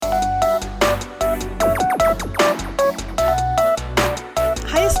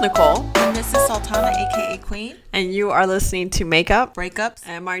Nicole. And this is Sultana, aka Queen. And you are listening to Makeup, Breakups,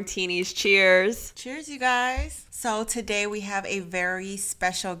 and Martinis. Cheers. Cheers, you guys. So today we have a very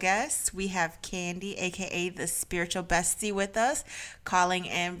special guest. We have Candy, aka the spiritual bestie, with us, calling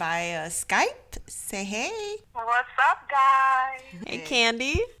in via Skype. Say hey. What's up, guys? Hey,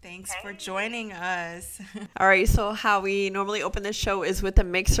 Candy. Thanks for joining us. All right, so how we normally open the show is with a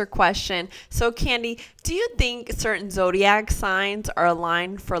mixer question. So, Candy, do you think certain zodiac signs are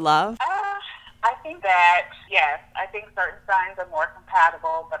aligned for love? I think that, yes, I think certain signs are more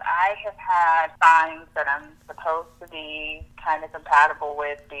compatible, but I have had signs that I'm supposed to be kind of compatible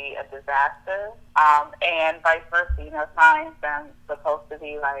with be a disaster, and vice versa, signs that I'm supposed to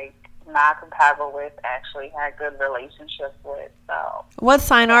be, not compatible with actually had good relationships with, so. What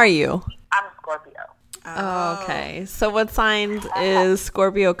sign are you? I'm a Scorpio. Oh, okay. So what sign is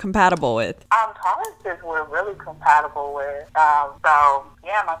Scorpio compatible with? Tauruses we're really compatible with. So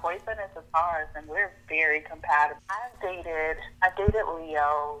yeah, my boyfriend is a Taurus and we're very compatible. I dated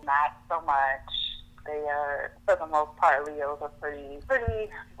Leo, not so much. They are, for the most part, Leos are pretty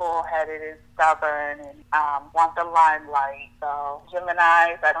bullheaded and stubborn and want the limelight. So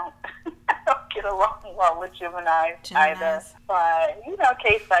Geminis, I don't get along well with Geminis either. But,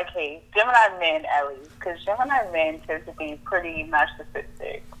 case by case. Gemini men, at least. Because Gemini men tend to be pretty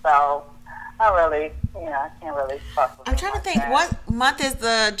narcissistic. So I can't really fuck with them. I'm trying to think, what month is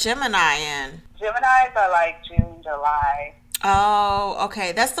the Gemini in? Geminis are like June, July. Oh,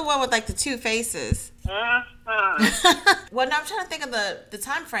 okay. That's the one with the two faces. Mm-hmm. Well, no, I'm trying to think of the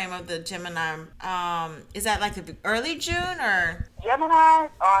time frame of the Gemini. Is that the early June or? Geminis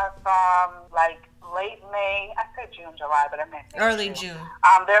are from late May. I said June, July, but I meant early June.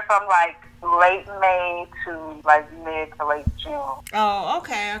 They're from late May to mid to late June. Oh,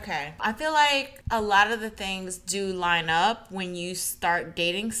 okay. I feel like a lot of the things do line up when you start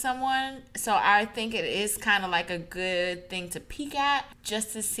dating someone. So I think it is kind of a good thing to peek at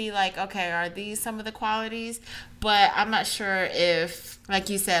just to see okay, are these some of the qualities? But I'm not sure if, like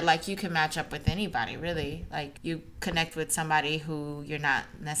you said, you can match up with anybody, really. You connect with somebody who you're not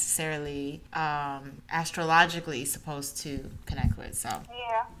necessarily astrologically supposed to connect with. So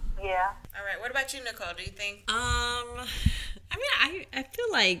Yeah. All right. What about you, Nicole? Do you think? I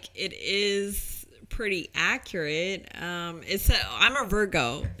feel like it is pretty accurate. I'm a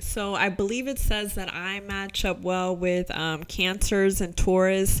Virgo, so I believe it says that I match up well with Cancers and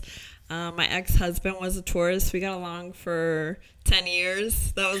Taurus. My ex-husband was a Taurus. We got along for 10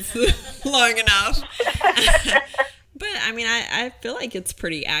 years. That was long enough. But, I feel like it's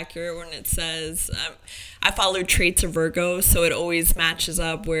pretty accurate when it says, I follow traits of Virgo, so it always matches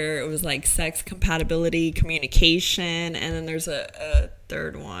up where it was sex compatibility, communication, and then there's a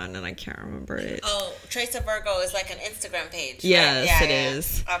third one, and I can't remember it. Oh, Traits of Virgo is an Instagram page. Yes, right? it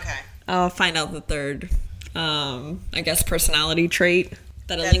is. Okay. I'll find out the third, personality trait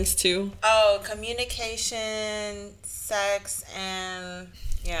that it links to. Oh, communication, sex, and...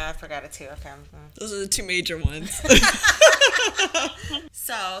 Yeah, I forgot it too. Okay. Those are the two major ones.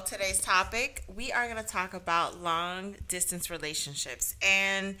 So, today's topic, we are going to talk about long-distance relationships.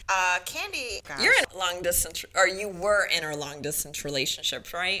 And, Candy... You're in a long-distance... Or you were in a long-distance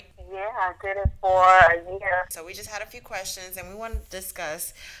relationship, right? Yeah, I did it for a year. So, we just had a few questions, and we want to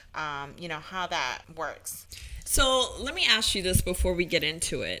discuss, how that works. So let me ask you this before we get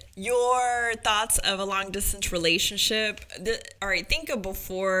into it. Your thoughts of a long-distance relationship. All right, think of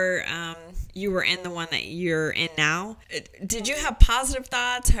before you were in the one that you're in now. Did you have positive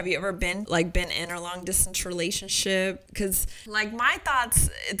thoughts? Have you ever been in a long-distance relationship? Because my thoughts,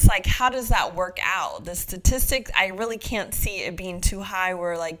 it's how does that work out? The statistics, I really can't see it being too high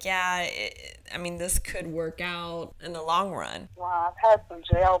where this could work out in the long run. Well, I've had some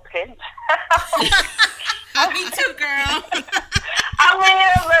jail pen pals. Me too, girl.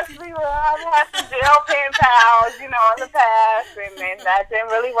 Let's be real. I've had some jail pen pals, in the past, and that didn't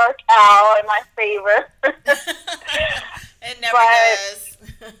really work out in my favor. It never does.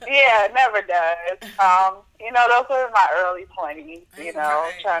 Yeah, it never does. Those were my early 20s,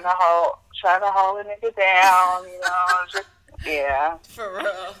 Right. trying to hold a nigga down, just, yeah. For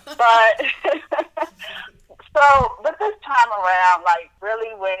real. But... but this time around,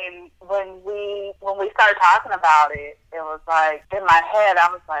 really when we started talking about it, it was in my head, I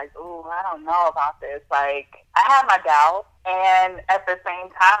was ooh, I don't know about this. I had my doubts, and at the same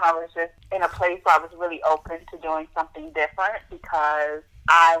time, I was just in a place where I was really open to doing something different because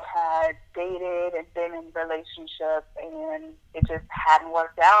I had dated and been in relationships, and it just hadn't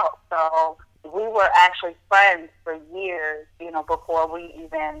worked out. So we were actually friends for years, before we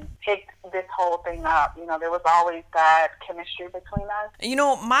even picked this whole thing up. There was always that chemistry between us.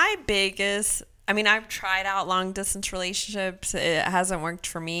 My biggest, I've tried out long distance relationships. It hasn't worked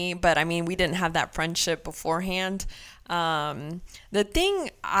for me, but we didn't have that friendship beforehand. The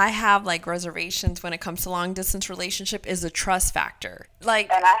thing I have like reservations when it comes to long distance relationship is the trust factor. And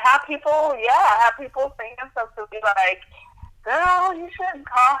I have people saying stuff to be like, girl, you shouldn't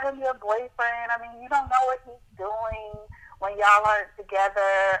call him your boyfriend. You don't know what he's doing when y'all aren't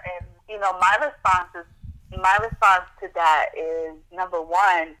together. And, my response to that is, number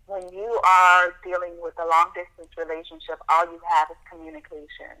one, when you are dealing with a long-distance relationship, all you have is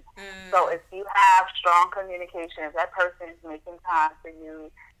communication. So if you have strong communication, if that person is making time for you,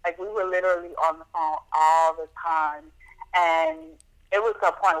 like we were literally on the phone all the time, and it was to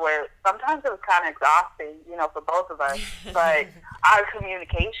a point where sometimes it was kind of exhausting, for both of us, but our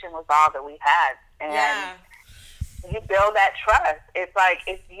communication was all that we had. And you build that trust. It's like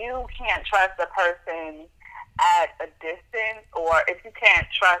if you can't trust a person at a distance, or if you can't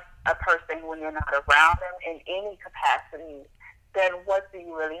trust a person when you're not around them in any capacity, then what do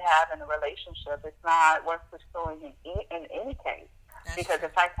you really have in a relationship? It's not worth pursuing in any case. Because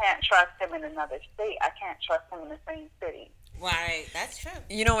if I can't trust him in another state, I can't trust him in the same city. Right, that's true.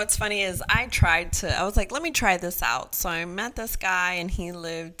 What's funny is I was like, let me try this out. So I met this guy and he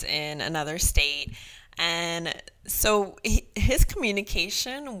lived in another state. And so his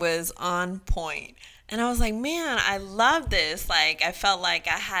communication was on point. And I was like, man, I love this. Like, I felt like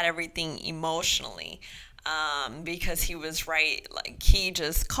I had everything emotionally. Because he was right. Like, he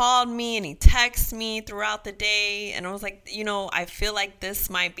just called me and he texted me throughout the day. And I was like, I feel like this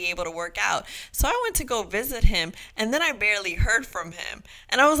might be able to work out. So I went to go visit him, and then I barely heard from him.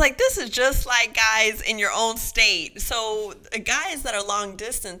 And I was like, this is just like guys in your own state. So guys that are long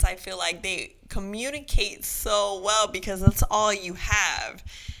distance, I feel like they communicate so well because that's all you have.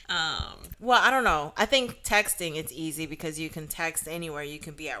 Well, I don't know. I think texting, it's easy because you can text anywhere. You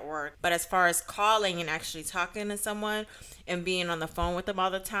can be at work. But as far as calling and actually talking to someone and being on the phone with them all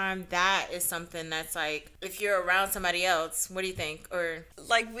the time, that is something that's like, if you're around somebody else, what do you think? Or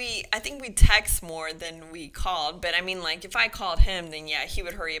like I think we text more than we called. But like if I called him, then yeah, he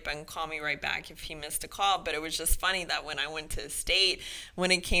would hurry up and call me right back if he missed a call. But it was just funny that when I went to the state,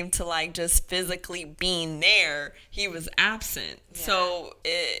 when it came to like just physically being there, he was absent. Yeah. So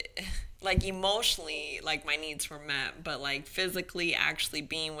like emotionally, like my needs were met, but like physically actually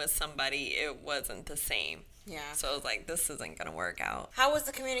being with somebody, it wasn't the same. Yeah. So I was like, this isn't going to work out. How was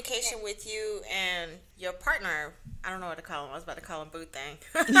the communication with you and your partner? I don't know what to call him. I was about to call him Boo Thing.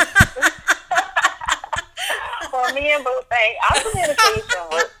 For me and Boo Thing, our communication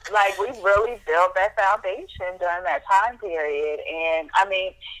was like, we really built that foundation during that time period. And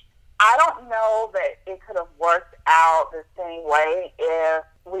I don't know that it could have worked out the same way if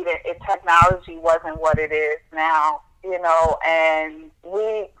technology wasn't what it is now, and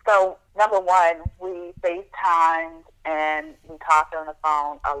so number one, we FaceTimed and we talked on the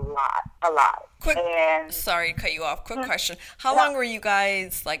phone a lot. Sorry to cut you off. Quick question. How long were you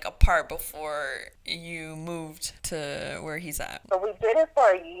guys like apart before you moved to where he's at? So we did it for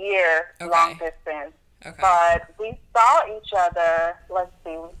a year, long distance. Okay. But we saw each other, we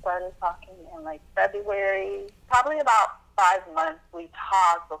started talking in like February, probably about 5 months we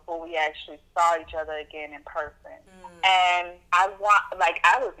talked before we actually saw each other again in person. And I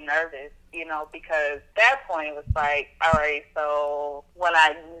was nervous, because at that point it was like, all right, so when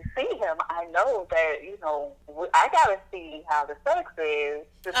I see him, I know that, I got to see how the sex is.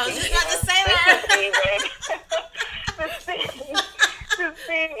 You got to say that? To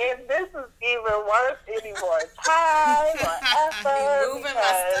see if this is even worth any more time or effort. Moving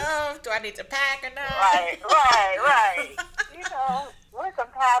my stuff. Do I need to pack or not? Right. We're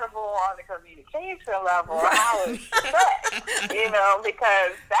compatible on the communication level. How is sex?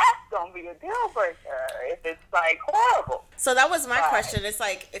 Because that's going to be a deal breaker if it's like horrible. So that was my question. It's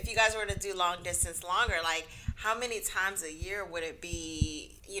like, if you guys were to do long distance longer, like how many times a year would it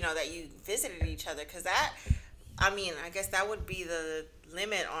be, that you visited each other? Because that, I guess that would be the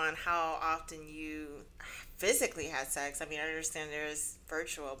limit on how often you physically had sex. I understand there's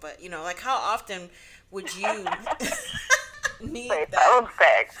virtual, but, like how often would you need that?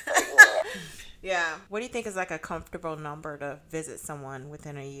 Sex. Yeah. What do you think is like a comfortable number to visit someone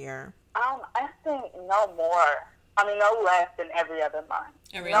within a year? I think no more. No less than every other month.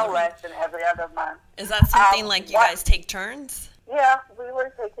 Less than every other month. Is that something like you guys take turns? Yeah, we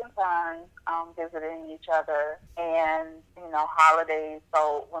were taking turns visiting each other, and holidays.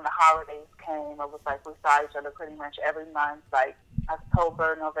 So when the holidays came, it was like we saw each other pretty much every month, like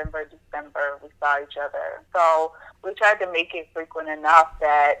October, November, December, we saw each other. So we tried to make it frequent enough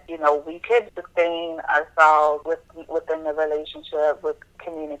that, we could sustain ourselves within the relationship with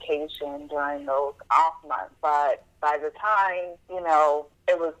communication during those off months. But by the time,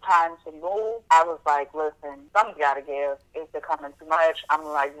 it was time to move, I was like, listen, something's got to give. It's becoming too much. I'm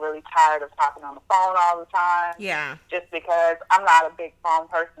like really tired of talking on the phone all the time. Yeah. Just because I'm not a big phone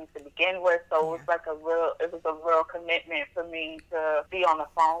person to begin with. So it was a real commitment for me to be on the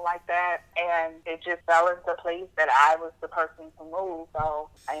phone like that. And it just fell into place that I was the person to move. So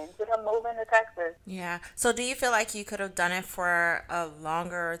I ended up moving to Texas. Yeah. So do you feel like you could have done it for a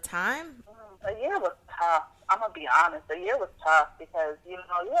longer time? A year was tough. I'm gonna be honest. The year was tough because you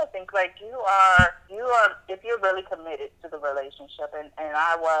think like you are if you're really committed to the relationship, and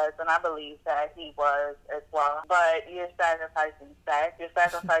I was, and I believe that he was as well. But you're sacrificing sex, you're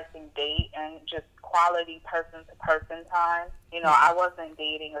sacrificing date, and just quality person to person time. I wasn't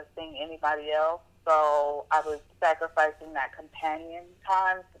dating or seeing anybody else, so I was sacrificing that companion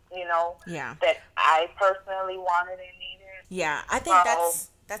time. That I personally wanted and needed. Yeah, I think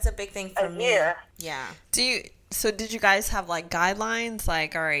that's a big thing for me. Yeah. Did you guys have like guidelines?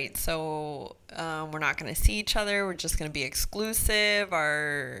 Like, all right, so we're not going to see each other. We're just going to be exclusive,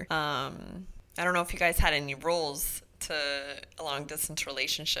 or I don't know if you guys had any rules to a long distance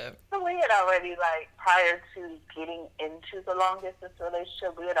relationship. So we had already, prior to getting into the long distance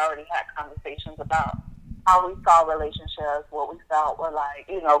relationship, we had already had conversations about how we saw relationships, what we felt were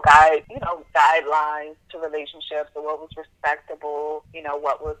guidelines to relationships, or what was respectable,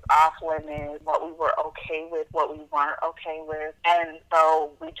 what was off limits, what we were okay with, what we weren't okay with. And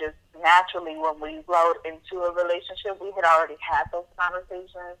so we just naturally, when we rode into a relationship, we had already had those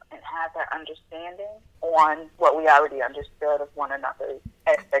conversations and had that understanding on what we already understood of one another's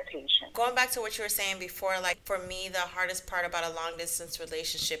expectations. Going back to what you were saying before, for me, the hardest part about a long distance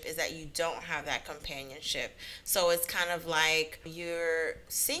relationship is that you don't have that companionship. So it's kind of like you're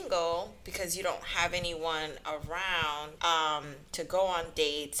single because you don't have anyone around to go on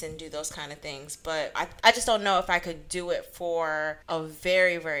dates and do those kind of things. But I just don't know if I could do it for a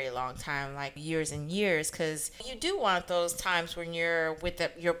very, very long time, like years and years, because you do want those times when you're with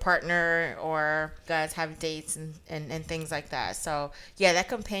your partner, or guys have dates and things like that. So yeah, that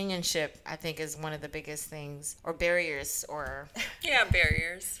companionship, I think, is one of the biggest things, or barriers, or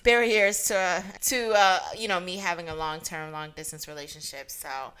barriers to me having a long distance relationship. So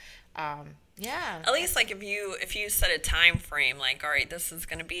yeah, at least if you set a time frame, like, all right, this is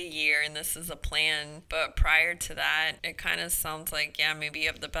going to be a year and this is a plan, but prior to that, it kind of sounds like, maybe you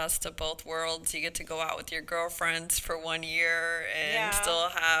have the best of both worlds. You get to go out with your girlfriends for 1 year and still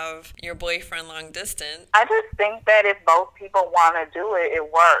have your boyfriend long distance. I just think that if both people want to do it, it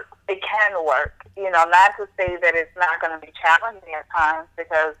works. It can work. Not to say that it's not going to be challenging at times,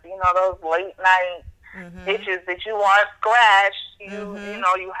 because those late night itches that you want scratched,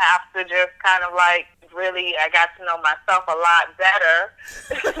 you have to just kind of really, I got to know myself a lot better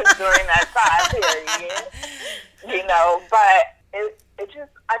during that time period, but it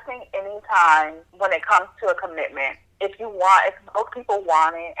just, I think anytime when it comes to a commitment, if both people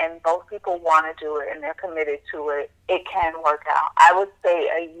want it and both people want to do it and they're committed to it, it can work out. I would say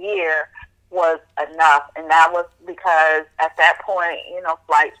a year was enough, and that was because at that point,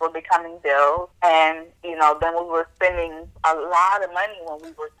 flights were becoming bills, and then we were spending a lot of money when we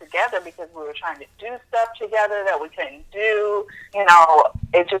were together because we were trying to do stuff together that we couldn't do.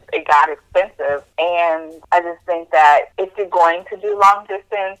 It got expensive, and I just think that if you're going to do long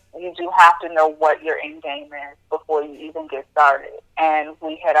distance, you do have to know what your end game is before you even get started. And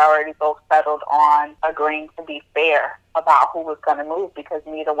we had already both settled on agreeing to be fair about who was going to move, because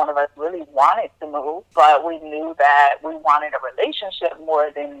neither one of us really wanted to move, but we knew that we wanted a relationship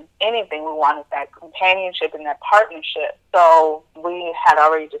more than anything. We wanted that companionship and that partnership. So we had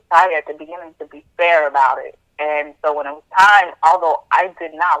already decided at the beginning to be fair about it. And so when it was time, although I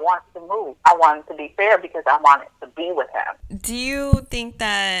did not want to move, I wanted to be fair because I wanted to be with him. Do you think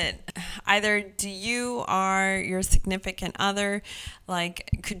that either do you or your significant other,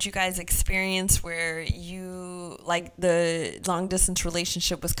 could you guys experience where you, the long distance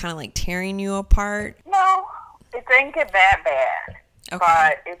relationship was kind of tearing you apart? No, it didn't get that bad. Okay.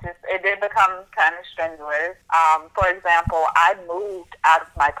 But it did become kind of strenuous. For example, I moved out of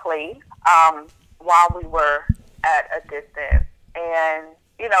my place while we were at a distance. And,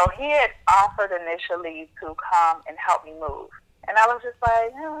 he had offered initially to come and help me move. And I was just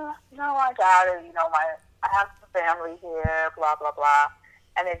like, no, I got it. I have some family here, blah, blah, blah.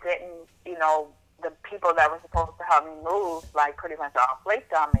 And it didn't, the people that were supposed to help me move, pretty much all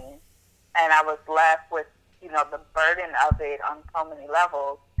flaked on me. And I was left with the burden of it on so many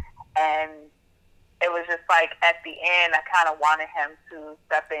levels. And it was just like at the end, I kind of wanted him to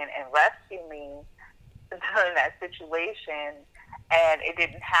step in and rescue me during that situation, and it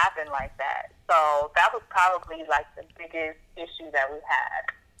didn't happen like that. So that was probably like the biggest issue that we had.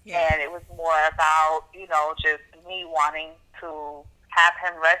 Yeah. And it was more about, just me wanting to have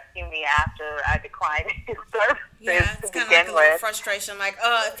him rescue me after I declined his services. Yeah, it's kind of like a little frustration. Like,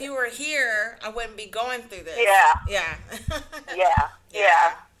 if you were here, I wouldn't be going through this. Yeah. Yeah.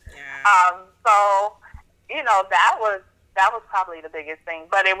 Yeah. So, that was probably the biggest thing,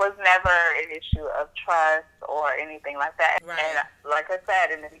 but it was never an issue of trust or anything like that. Right. And like I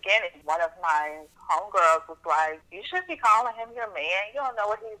said in the beginning, one of my homegirls was like, "You should be calling him your man. You don't know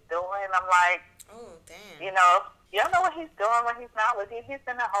what he's doing." I'm like, "Oh, damn. You don't know what he's doing when he's not with you. He's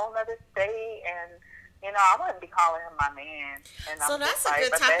in a whole other state, and I wouldn't be calling him my man." And so that's a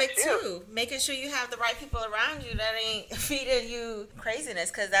good topic too. Making sure you have the right people around you that ain't feeding you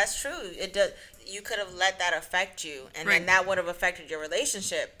craziness, because that's true. It does. You could have let that affect you, and then that would have affected your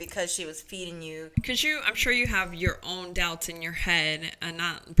relationship because she was feeding you. Because I'm sure you have your own doubts in your head,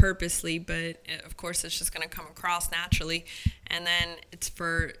 not purposely, but of course it's just going to come across naturally, and then it's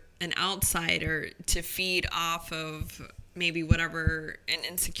for an outsider to feed off of maybe whatever an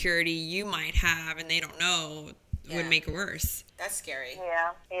insecurity you might have, and they don't know, would make it worse. That's scary.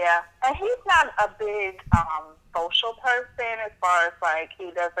 Yeah. And he's not a big social person as far as like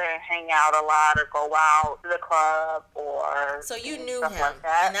he doesn't hang out a lot or go out to the club or so you knew him, like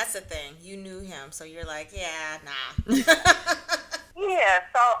that. And that's the thing. You knew him, so you're like, yeah, nah. Yeah,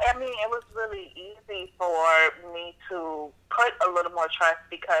 so I mean, it was really easy for me to put a little more trust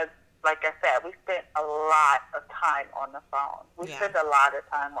because, like I said, we spent a lot of time on the phone. Spent a lot of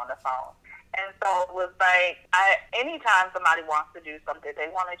time on the phone. And so it was like, anytime somebody wants to do something, they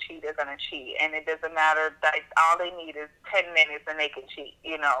want to cheat, they're going to cheat. And it doesn't matter, like, all they need is 10 minutes and they can cheat,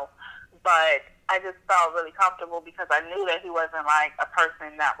 But I just felt really comfortable because I knew that he wasn't like a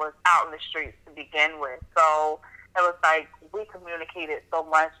person that was out in the streets to begin with. So it was like we communicated so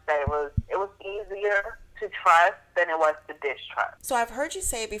much that it was easier to trust than it was to distrust. So I've heard you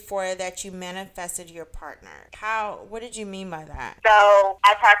say before that you manifested your partner. What did you mean by that? So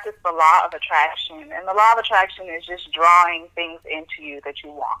I practice the law of attraction, and the law of attraction is just drawing things into you that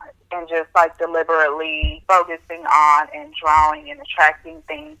you want, and just like deliberately focusing on and drawing and attracting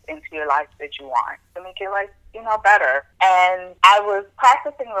things into your life that you want to make your life better. And I was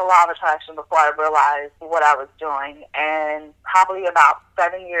practicing the law of attraction before I realized what I was doing, and probably about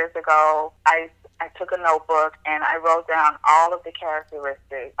 7 years ago, I took a notebook and I wrote down all of the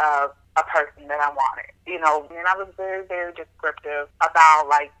characteristics of a person that I wanted, and I was very, very descriptive about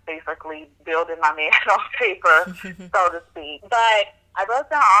like basically building my man on paper, so to speak. But I wrote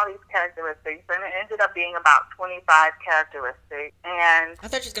down all these characteristics, and it ended up being about 25 characteristics. And I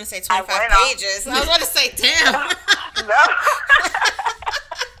thought you were going to say 25 pages. I was going to say, damn. No.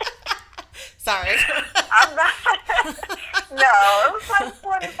 Sorry. I'm not. No, it was like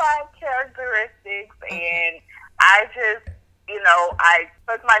 25 characteristics, and I just, I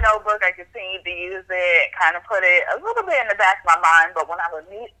took my notebook, I continued to use it, kind of put it a little bit in the back of my mind, but when I would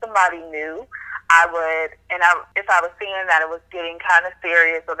meet somebody new, if I was seeing that it was getting kind of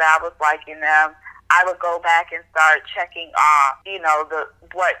serious or that I was liking them, I would go back and start checking off,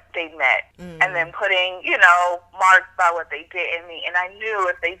 what they met, and then putting, marks by what they didn't meet. And I knew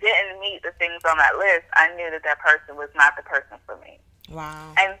if they didn't meet the things on that list, I knew that person was not the person for me.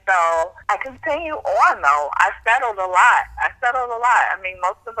 Wow. And so I continue on, though. I settled a lot. I mean,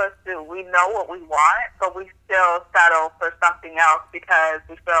 most of us do. We know what we want, but we still settle for something else because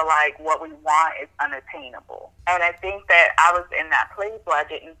we feel like what we want is unattainable. And I think that I was in that place where I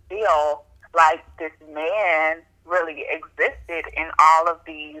didn't feel like this man really existed in all of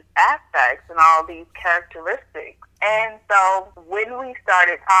these aspects and all these characteristics. And so when we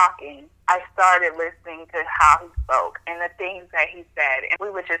started talking, I started listening to how he spoke and the things that he said, and we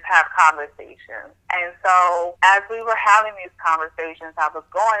would just have conversations. And so as we were having these conversations, I was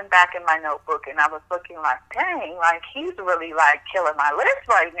going back in my notebook and I was looking like, dang, like he's really like killing my list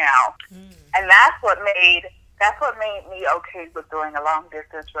right now. And that's what made me okay with doing a long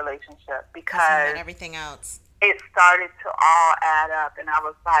distance relationship, because everything else, it started to all add up, and I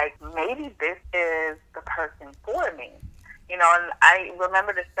was like, maybe this is the person for me. You know, and I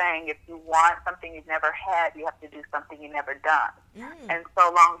remember the saying, if you want something you've never had, you have to do something you've never done. And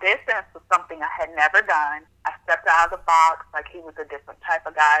so long distance was something I had never done. I stepped out of the box, like he was a different type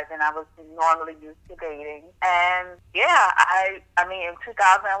of guy than I was normally used to dating. And yeah, I mean, in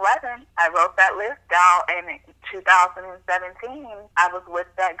 2011, I wrote that list down, and in 2017, I was with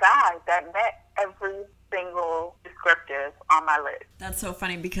that guy that met every single descriptive on my list. That's so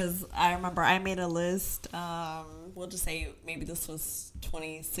funny because I remember I made a list, we'll just say maybe this was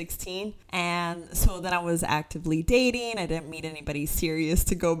 2016, and so then I was actively dating. I didn't meet anybody serious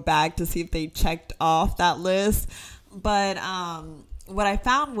to go back to see if they checked off that list, but what I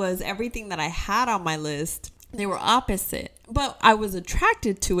found was everything that I had on my list, they were opposite, but I was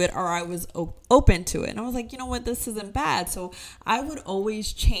attracted to it, or I was open to it. And I was like, you know what, this isn't bad. So I would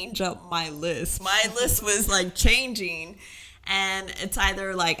always change up my list. My list was like changing. And it's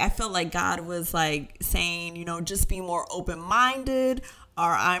either like, I felt like God was like saying, you know, just be more open-minded, or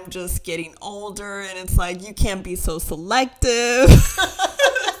I'm just getting older and it's like, you can't be so selective.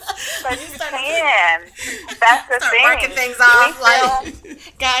 But you can. That's the thing. Marking things off like,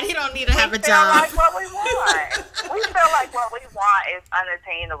 God, he don't need to have a job. We feel like what we want. We feel like what we want is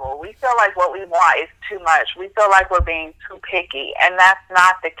unattainable. We feel like what we want is too much. We feel like we're being too picky, and that's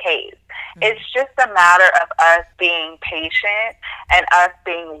not the case. It's just a matter of us being patient and us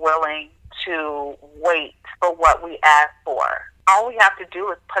being willing to wait for what we ask for. All we have to do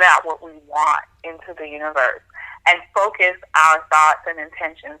is put out what we want into the universe and focus our thoughts and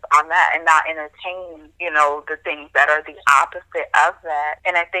intentions on that, and not entertain, you know, the things that are the opposite of that.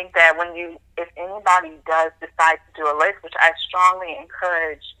 And I think that if anybody does decide to do a list, which I strongly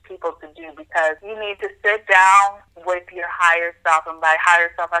encourage people to do, because you need to sit down with your higher self, and by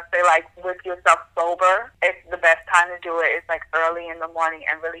higher self, I say like with yourself sober. It's the best time to do it. It's like early in the morning,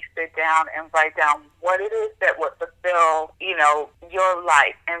 and really sit down and write down what it is that would fulfill, you know, your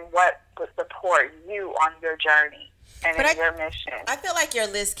life, and what would support you on your journey and in your mission. I feel like your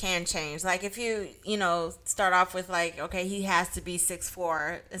list can change. Like if you start off with like, okay, he has to be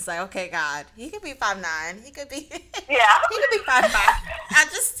 6'4". It's like, okay, God, he could be 5'9". He could be he could be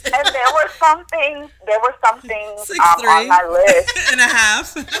 5'5". And there were some things on my list and a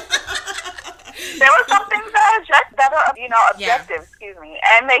half. There were some things that are objective,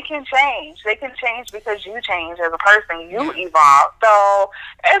 and they can change. They can change because you change as a person. You evolve. So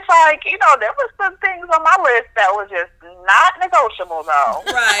it's like, there were some things on my list that were just not negotiable, though.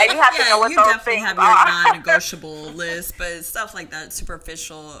 Right. And you have to know what you those definitely things have your are. non-negotiable list, but stuff like that,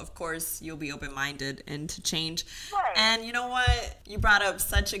 superficial, of course, you'll be open-minded and to change. Right. And you know what? You brought up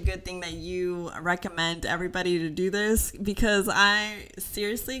such a good thing that you recommend everybody to do this, because I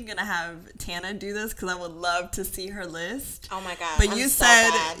seriously going to have Tana do this, because I would love to see her list. Oh my God. But you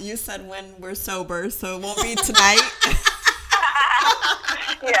said when we're sober, so it won't be tonight.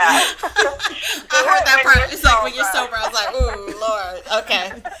 Yeah. I heard that part. It's like when you're sober, I was like, ooh, Lord,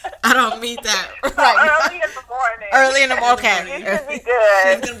 okay. I don't meet that. Right. Early in the morning. Early in the morning. Okay. You should be good.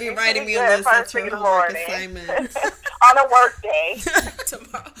 She's going to be writing me a list. That's her homework assignment. On a work day.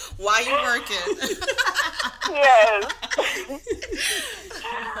 Tomorrow. Why you working? Yes.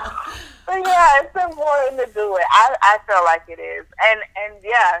 But yeah, it's important to do it. I feel like it is. And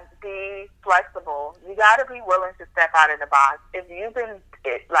yeah, be flexible. You got to be willing to step out of the box. If you've been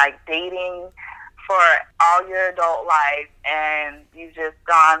dating for all your adult life, and you've just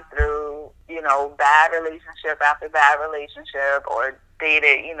gone through, bad relationship after bad relationship, or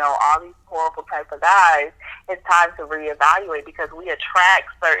dated, all these horrible type of guys, it's time to reevaluate, because we attract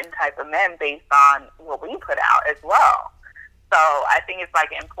certain type of men based on what we put out as well. So I think it's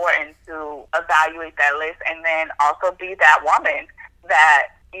important to evaluate that list, and then also be that woman that,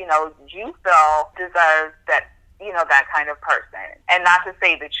 you feel deserves that, that kind of person. And not to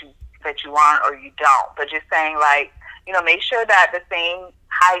say that you aren't or you don't, but just saying make sure that the same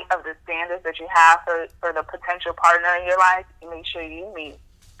height of the standards that you have for the potential partner in your life, you make sure you meet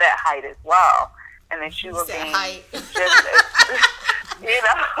that height as well. And that you will be just,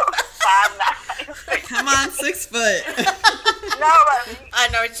 5'9". Come on, 6 foot. No, I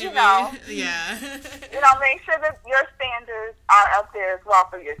know what you mean. Yeah. Make sure that your standards are up there as well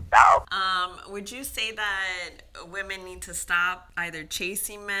for yourself. Would you say that women need to stop either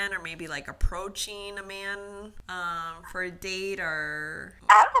chasing men, or maybe approaching a man for a date? Or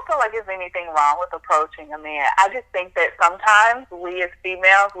I don't feel like there's anything wrong with approaching a man. I just think that sometimes we as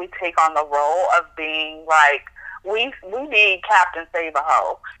females, we take on the role of being we need Captain Save a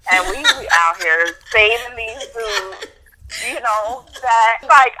Hoe, and we out here saving these dudes. That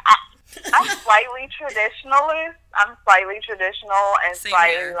I'm slightly traditionalist, I'm slightly traditional and Same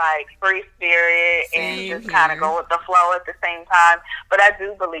slightly here. like free spirit and Same just kind of here. go with the flow at the same time. But I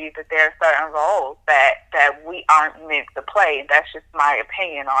do believe that there are certain roles that we aren't meant to play. That's just my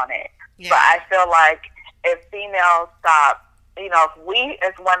opinion on it. Yeah. But I feel like if females stop, if we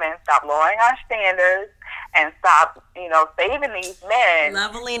as women stop lowering our standards and stop, saving these men,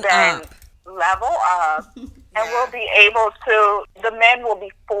 Leveling then up. level up, and Yeah. we'll be able to. The men will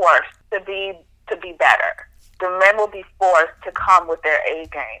be forced to be better. The men will be forced to come with their A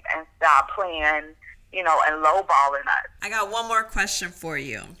game and stop playing, and lowballing us. I got one more question for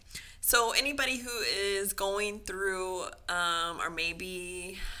you. So anybody who is going through or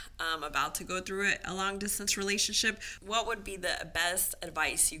maybe about to go through a long distance relationship, what would be the best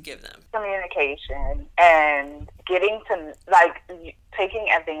advice you give them? Communication and taking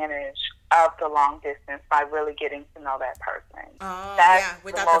advantage of the long distance by really getting to know that person. Oh, That's yeah, the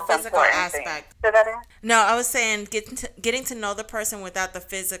without most the physical important thing. aspect. Say that again? No, I was saying getting to know the person without the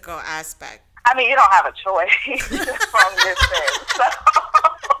physical aspect. I mean, you don't have a choice from distance. So,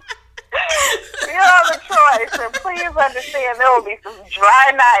 you don't have a choice. And please understand there will be some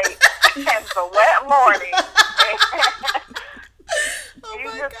dry nights and some wet mornings.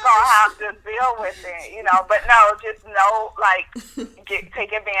 You just gonna have to deal with it, But no, just know,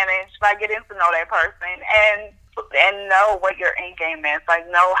 take advantage by getting to know that person and know what your end game is. Like,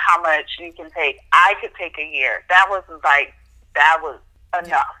 know how much you can take. I could take a year. That was enough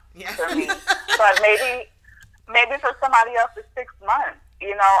for me. But maybe for somebody else it's 6 months.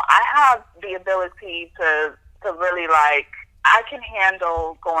 I have the ability to really I can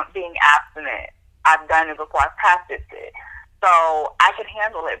handle being abstinent. I've done it before. I've practiced it. So I can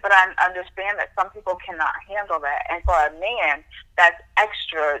handle it, but I understand that some people cannot handle that. And for a man, that's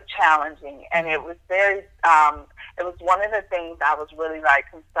extra challenging. And it was it was one of the things I was really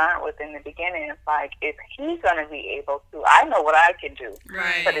concerned with in the beginning. It's if he's going to be able to, I know what I can do.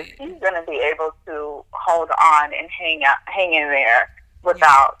 Right. But if he's going to be able to hold on and hang in there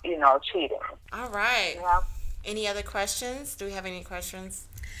without, cheating. All right. Yeah. Any other questions? Do we have any questions?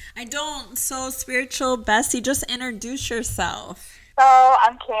 I don't. So, spiritual bestie, just introduce yourself. So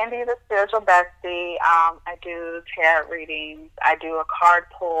I'm Candy, the spiritual bestie. I do tarot readings. I do a card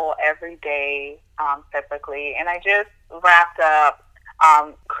pull every day, typically. And I just wrapped up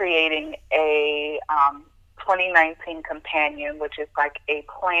creating a 2019 companion, which is a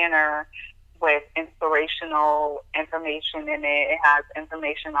planner with inspirational information in it. It has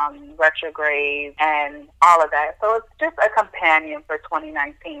information on retrograde and all of that. So it's just a companion for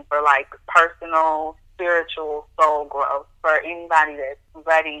 2019 for personal, spiritual soul growth for anybody that's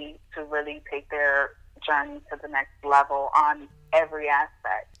ready to really take their journey to the next level on every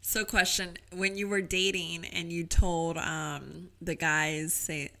aspect. So question, when you were dating and you told the guys,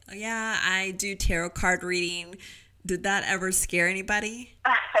 say, oh, yeah, I do tarot card reading, did that ever scare anybody?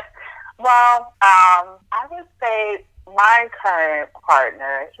 Well, I would say my current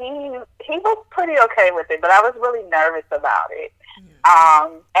partner, he was pretty okay with it, but I was really nervous about it.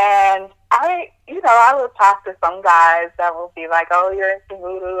 And I would talk to some guys that would be like, oh, you're into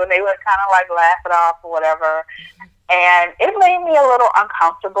voodoo, and they would kind of laugh it off or whatever. And it made me a little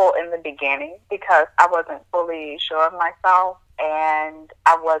uncomfortable in the beginning because I wasn't fully sure of myself and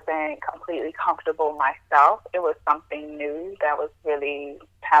I wasn't completely comfortable myself. It was something new that was really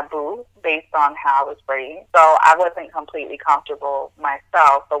taboo based on how I was raised. So I wasn't completely comfortable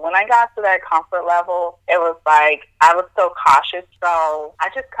myself. But when I got to that comfort level, it was I was so cautious. So I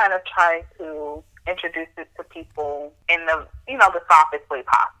just kind of tried to introduce it to people in the the softest way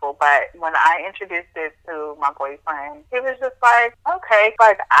possible. But when I introduced it to my boyfriend, he was just okay,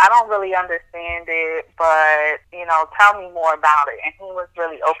 I don't really understand it, but tell me more about it. And he was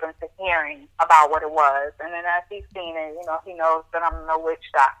really open to hearing about what it was. And then as he's seen it, he knows that I'm no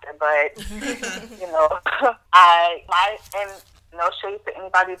witch doctor, but and no shade to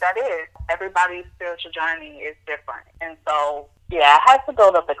anybody that is. Everybody's spiritual journey is different. And so yeah, I had to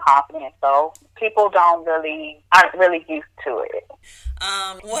build up the confidence, so people aren't really used to it.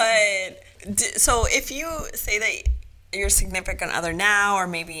 So if you say that your significant other now, or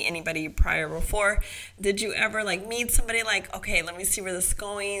maybe anybody prior before, did you ever meet somebody okay, let me see where this is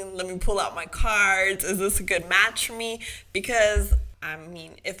going, let me pull out my cards, is this a good match for me? Because I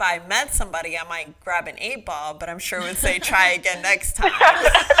mean, if I met somebody, I might grab an 8-ball, but I'm sure it would say try again next time.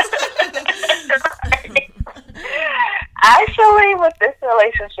 Actually, with this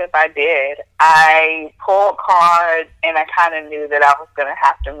relationship I did, I pulled cards and I kind of knew that I was going to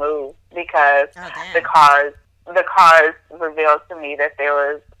have to move because the cards revealed to me that there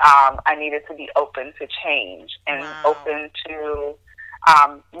was, I needed to be open to change and open to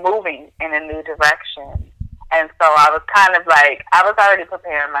moving in a new direction. And so I was kind of like, I was already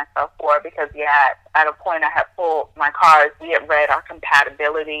preparing myself for it because, yeah, at a point I had pulled my cards. We had read our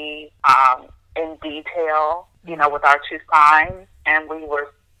compatibility in detail, you know, with our two signs. And we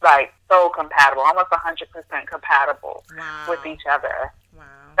were, like, so compatible, almost 100% compatible with each other. Wow.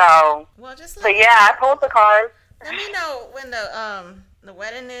 So, well, just I pulled the cards. Let me know when the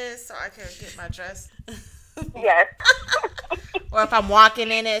wedding is so I can get my dress. Yes. Or if I'm walking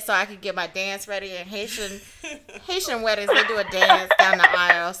in it so I can get my dance ready. And Haitian weddings, they do a dance down the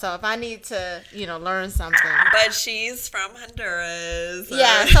aisle. So if I need to, you know, learn something. But she's from Honduras.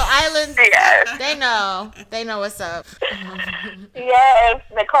 Yeah, so islands, Yes. they know what's up. Yes,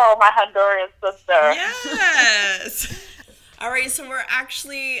 Nicole, my Honduran sister. Yes. All right, so we're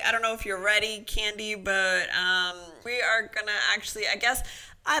actually, I don't know if you're ready, Candy, but we are going to actually, I guess,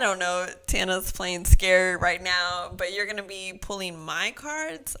 I don't know, Tana's playing scared right now, but you're going to be pulling my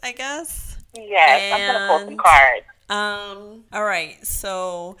cards, I guess? Yes, I'm going to pull some cards. All right,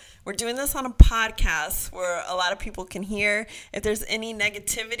 so we're doing this on a podcast where a lot of people can hear. If there's any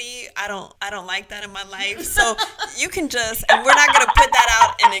negativity, I don't like that in my life. So you can just, and we're not going to put that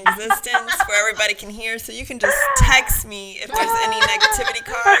out in existence where everybody can hear. So you can just text me if there's any negativity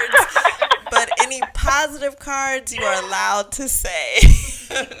cards. But any positive cards you are allowed to say.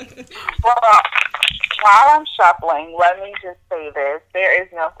 Well, while I'm shuffling, let me just say this. There is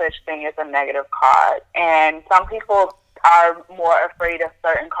no such thing as a negative card. And some people are more afraid of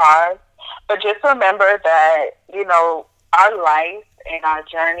certain cards. But just remember that, you know, our life and our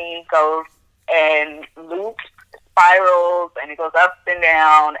journey goes in loops, spirals, and it goes up and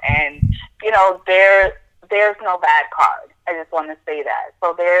down. And, you know, there's no bad card. I just want to say that.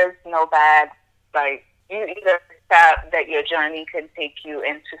 So there's no bad, like, you either accept that your journey can take you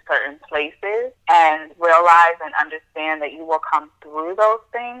into certain places and realize and understand that you will come through those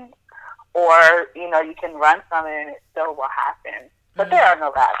things, or, you know, you can run from it and it still will happen. But there are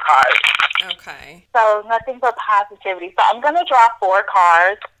no bad cards. Okay. So nothing but positivity. So I'm going to draw 4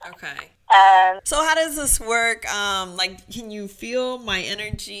 cards. Okay. And so how does this work? Like, can you feel my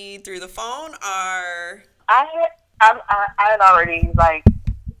energy through the phone, or? I had already, like,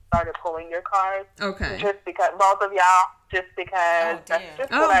 started pulling your cards. Okay. Just because, both of y'all, just because that's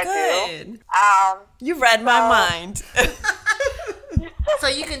just what I do. Do. You read my mind. So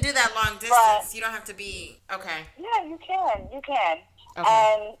you can do that long distance. You don't have to be, okay. Yeah, you can. Okay.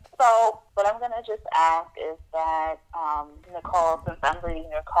 And so what I'm going to just ask is that, Nicole, since I'm reading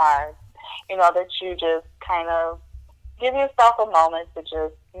your cards, you know, that you just kind of give yourself a moment to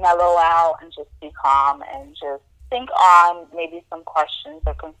just mellow out and just be calm and just think on maybe some questions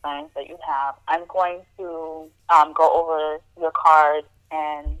or concerns that you have. I'm going to go over your cards,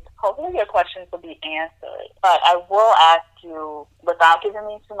 and hopefully your questions will be answered. But I will ask you, without giving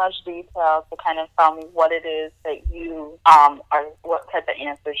me too much detail, to kind of tell me what it is that you are, what type of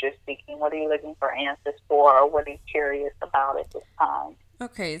answers you're seeking. What are you looking for answers for, or what are you curious about at this time?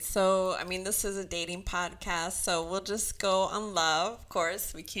 Okay, so, I mean, this is a dating podcast, so we'll just go on love. Of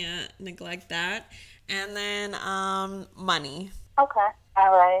course, we can't neglect that. And then money. Okay.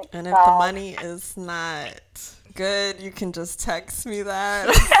 All right. And if the money is not good, you can just text me that.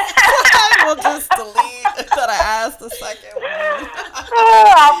 We'll just delete that I asked the second one.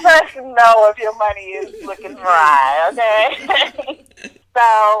 I'll let you know if your money is looking dry, okay? So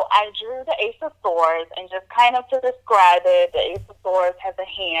I drew the Ace of Swords, and just kind of to describe it, the Ace of Swords has a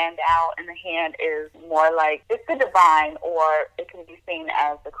hand out, and the hand is more like, it's the divine, or it can be seen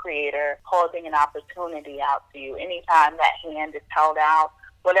as the creator holding an opportunity out to you. Anytime that hand is held out,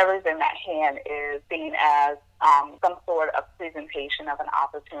 whatever's in that hand is seen as some sort of presentation of an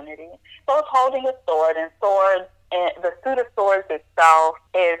opportunity. So it's holding a sword, and the suit of swords itself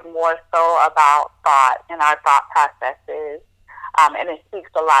is more so about thought and our thought processes. And it speaks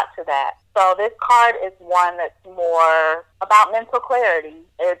a lot to that. So this card is one that's more about mental clarity.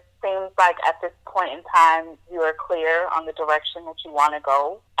 It seems like at this point in time, you are clear on the direction that you want to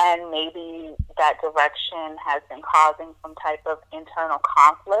go. And maybe that direction has been causing some type of internal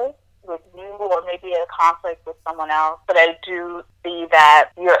conflict with you, or maybe a conflict with someone else. But I do see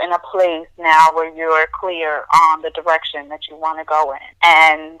that you're in a place now where you're clear on the direction that you want to go in.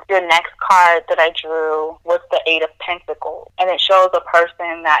 And your next card that I drew was the 8 of Pentacles. And it shows a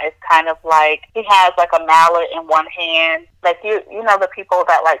person that is kind of like, he has like a mallet in one hand. Like, you know the people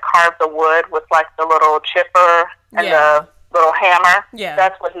that like carve the wood with like the little chipper and the little hammer? Yeah.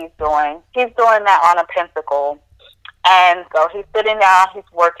 That's what he's doing. He's doing that on a pentacle. And so he's sitting down, he's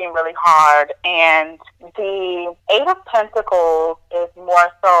working really hard, and the 8 of Pentacles is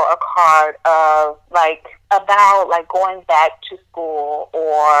more so a card of, like, about, like, going back to school,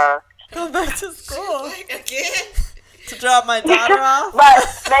 or Go back to school. Like, again? To drop my daughter off? But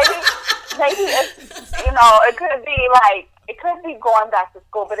maybe it's, it could be like, it could be going back to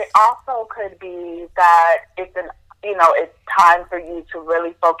school, but it also could be that it's it's time for you to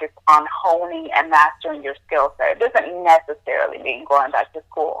really focus on honing and mastering your skill set. It doesn't necessarily mean going back to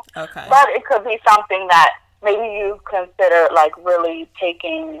school. Okay. But it could be something that maybe you consider like really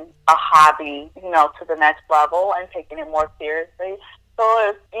taking a hobby, to the next level and taking it more seriously. So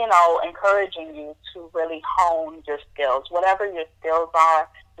it's, encouraging you to really hone your skills. Whatever your skills are,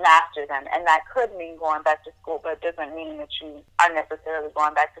 master them. And that could mean going back to school, but it doesn't mean that you are necessarily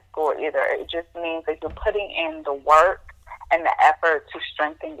going back to school either. It just means that you're putting in the work and the effort to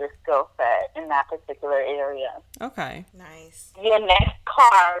strengthen your skill set in that particular area. Okay. Nice. Your next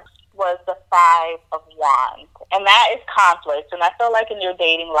card was the Five of Wands, and that is conflict. And I feel like in your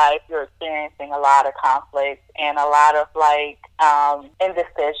dating life, you're experiencing a lot of conflict and a lot of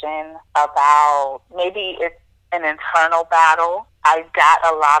indecision about maybe it's an internal battle. I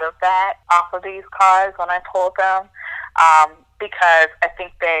got a lot of that off of these cards when I pulled them, because I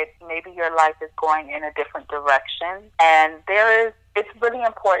think that maybe your life is going in a different direction, and it's really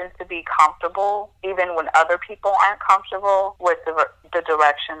important to be comfortable even when other people aren't comfortable with the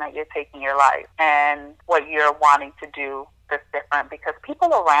direction that you're taking your life and what you're wanting to do that's different, because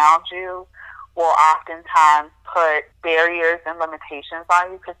people around you will oftentimes put barriers and limitations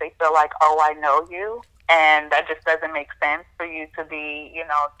on you because they feel like, oh, I know you. And that just doesn't make sense for you to be,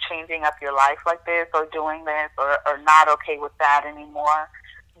 changing up your life like this or doing this or not okay with that anymore.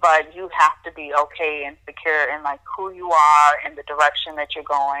 But you have to be okay and secure in like who you are and the direction that you're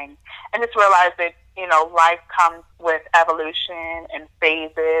going. And just realize that, life comes with evolution and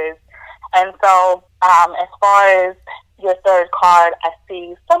phases. And so as far as your third card, I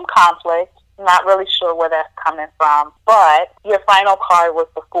see some conflict. Not really sure where that's coming from. But your final card was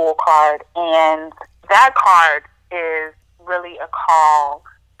the Fool card. And that card is really a call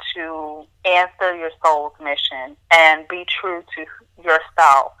to answer your soul's mission and be true to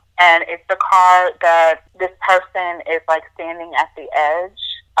yourself. And it's the card that this person is like standing at the edge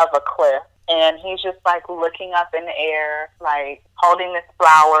of a cliff. And he's just like looking up in the air, like holding this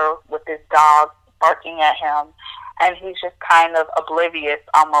flower with his dog barking at him. And he's just kind of oblivious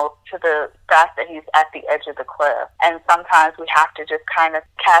almost to the fact that he's at the edge of the cliff. And sometimes we have to just kind of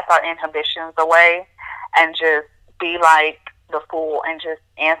cast our inhibitions away and just be like the Fool and just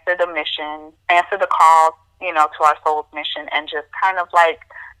answer the mission, answer the call, to our soul's mission, and just kind of like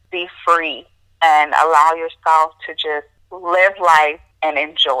be free and allow yourself to just live life and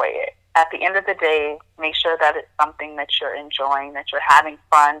enjoy it. At the end of the day, make sure that it's something that you're enjoying, that you're having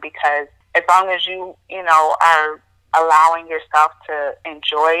fun, because as long as you, are allowing yourself to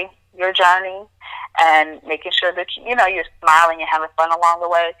enjoy your journey and making sure that, you're smiling and having fun along the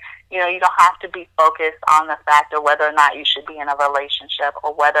way, you don't have to be focused on the fact of whether or not you should be in a relationship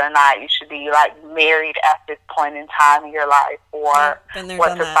or whether or not you should be like married at this point in time in your life or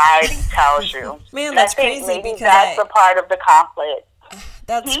what society tells you. Man, that's crazy. Maybe that's a part of the conflict.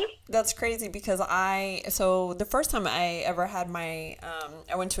 That's crazy because the first time I ever had I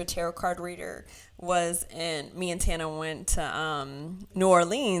went to a tarot card reader was me and Tana went to New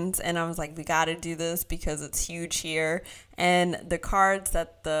Orleans, and I was like, we got to do this because it's huge here. And the cards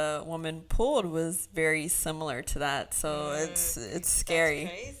that the woman pulled was very similar to that, so it's scary.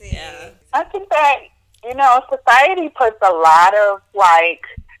 That's crazy. Yeah. I think that society puts a lot of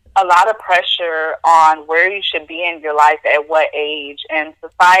pressure on where you should be in your life at what age, and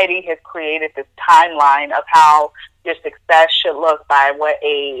society has created this timeline of how your success should look by what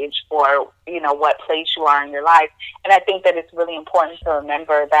age or what place you are in your life. And I think that it's really important to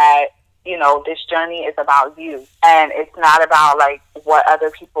remember that this journey is about you, and it's not about like what other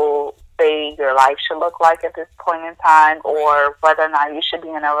people say your life should look like at this point in time, or whether or not you should be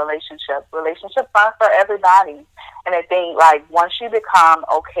in a relationship. Relationships are for everybody. And I think like once you become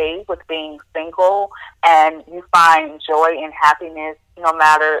okay with being single and you find joy and happiness, no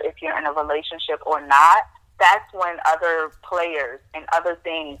matter if you're in a relationship or not, that's when other players and other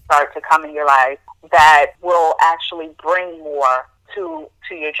things start to come in your life that will actually bring more to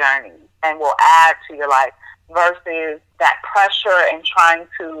your journey and will add to your life, versus that pressure and trying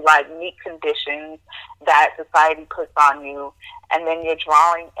to like meet conditions that society puts on you, and then you're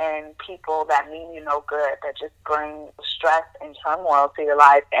drawing in people that mean you no good, that just bring stress and turmoil to your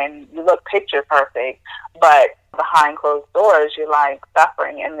life, and you look picture perfect, but behind closed doors you're like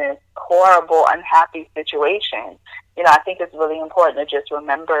suffering in this horrible, unhappy situation. I think it's really important to just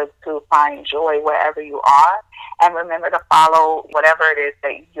remember to find joy wherever you are, and remember to follow whatever it is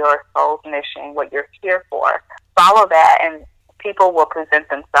that your soul's mission, what you're here for. Follow that and people will present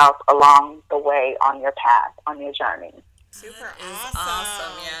themselves along the way on your path, on your journey. Super That is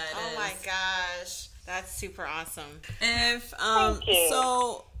awesome. Yeah, it oh is. my gosh. That's super awesome. If Thank you.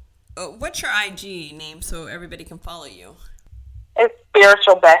 so, what's your IG name so everybody can follow you? It's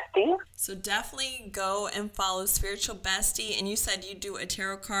Spiritual Bestie. So definitely go and follow Spiritual Bestie. And you said you do a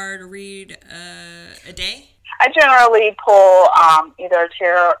tarot card read a day? I generally pull either a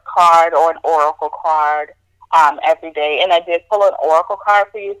tarot card or an oracle card every day. And I did pull an oracle card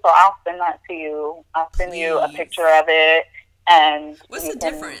for you, so I'll send that to you. I'll send you a Please. picture of it, and What's you the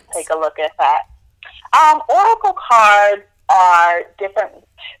can difference? take a look at that. Oracle cards are different.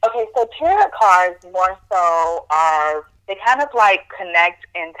 Okay, so tarot cards more so are, they kind of like connect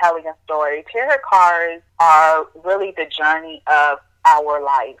in telling a story. Tarot cards are really the journey of our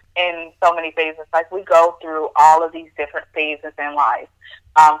life in so many phases. Like, we go through all of these different phases in life,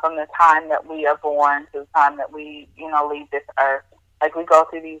 from the time that we are born to the time that we, leave this earth. Like, we go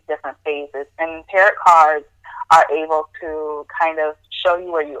through these different phases, and tarot cards are able to kind of show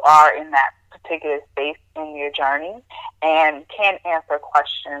you where you are in that particular space in your journey, and can answer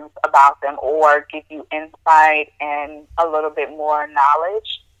questions about them or give you insight and a little bit more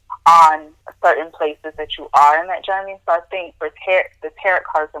knowledge on certain places that you are in that journey. So I think for the tarot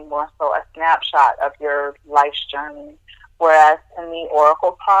cards are more so a snapshot of your life's journey, whereas to me,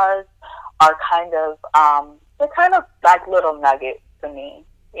 oracle cards are they're kind of like little nuggets to me.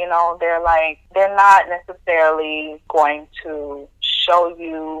 They're not necessarily going to show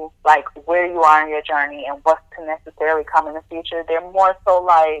you like where you are in your journey and what's to necessarily come in the future. They're more so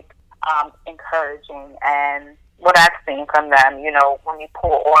like encouraging, and what I've seen from them, when you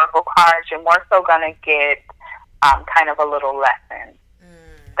pull oracle cards, you're more so going to get kind of a little lesson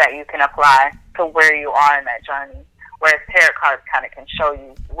that you can apply to where you are in that journey. Whereas tarot cards kind of can show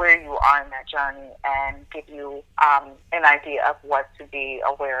you where you are in that journey and give you an idea of what to be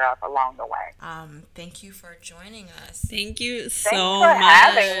aware of along the way. Thank you for joining us. Thank you so Thanks much. for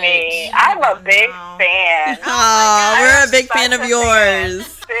having me. I'm a big fan. Oh, we're a big I'm fan of such a yours.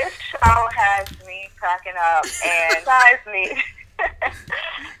 fan. This show has me cracking up, and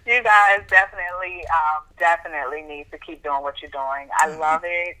you guys definitely need to keep doing what you're doing. I love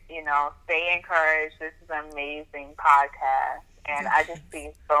it. Stay encouraged. This is an amazing podcast, and I just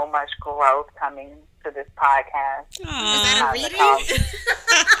see so much growth coming to this podcast. Is that a reading?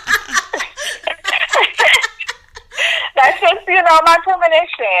 That's just, my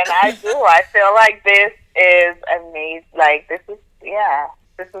premonition. I do. I feel like this is amazing. Like, this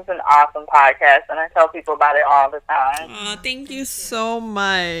is an awesome podcast, and I tell people about it all the time. Oh, thank you so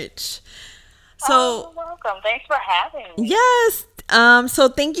much. You're welcome. Thanks for having me. Yes. So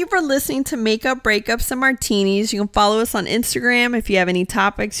thank you for listening to Makeup Breakups and Martinis. You can follow us on Instagram. If you have any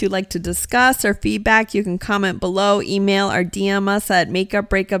topics you'd like to discuss or feedback, you can comment below, email, or DM us at Makeup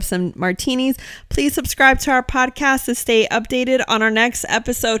Breakups and Martinis. Please subscribe to our podcast to stay updated on our next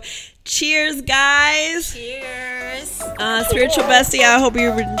episode. Cheers, guys. Cheers. Spiritual Bestie, I hope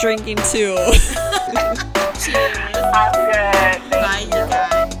you've been drinking too.